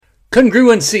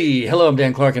Congruency. Hello, I'm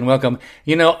Dan Clark and welcome.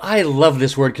 I love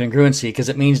this word congruency because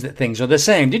it means that things are the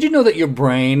same. Did you know that your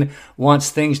brain wants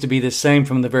things to be the same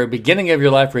from the very beginning of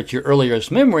your life or at your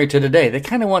earliest memory to today? They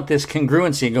kind of want this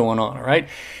congruency going on, all right?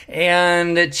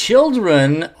 And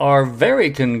children are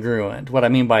very congruent. What I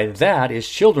mean by that is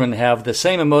children have the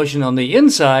same emotion on the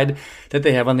inside that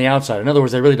they have on the outside. In other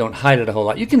words, they really don't hide it a whole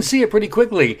lot. You can see it pretty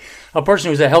quickly. A person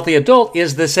who's a healthy adult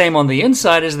is the same on the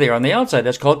inside as they are on the outside.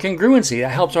 That's called congruency.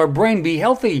 That helps our brain be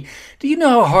healthy. Do you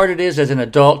know how hard it is as an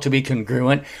adult to be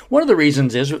congruent? One of the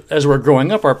reasons is, as we're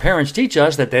growing up, our parents teach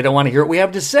us that they don't want to hear what we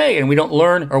have to say, and we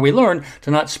learn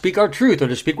to not speak our truth or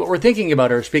to speak what we're thinking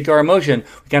about or speak our emotion.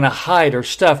 We kind of hide or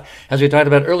stuff, as we talked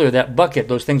about earlier, that bucket,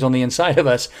 those things on the inside of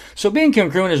us. So being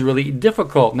congruent is really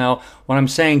difficult. Now, when I'm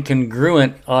saying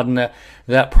congruent on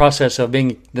that process of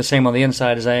being the same on the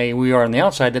inside as we are on the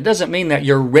outside, that doesn't mean that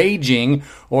you're raging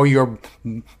or you're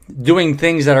doing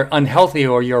things that are unhealthy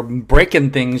or you're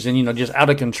breaking things and, just out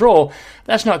of control.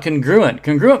 That's not congruent.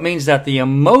 Congruent means that the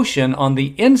emotion on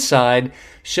the inside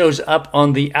shows up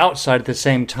on the outside at the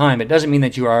same time. It doesn't mean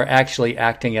that you are actually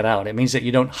acting it out. It means that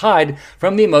you don't hide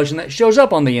from the emotion that shows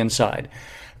up on the inside.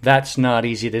 That's not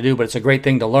easy to do, but it's a great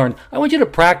thing to learn. I want you to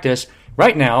practice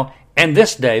right now and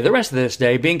this day, the rest of this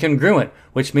day, being congruent,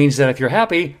 which means that if you're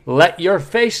happy, let your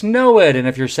face know it. And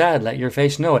if you're sad, let your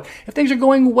face know it. If things are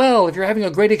going well, if you're having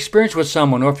a great experience with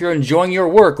someone, or if you're enjoying your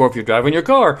work, or if you're driving your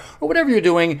car, or whatever you're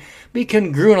doing, be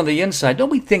congruent on the inside.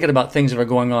 Don't be thinking about things that are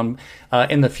going on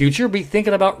in the future. Be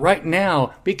thinking about right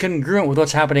now. Be congruent with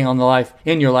what's happening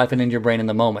in your life and in your brain in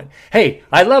the moment. Hey,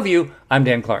 I love you. I'm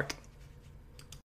Dan Clark.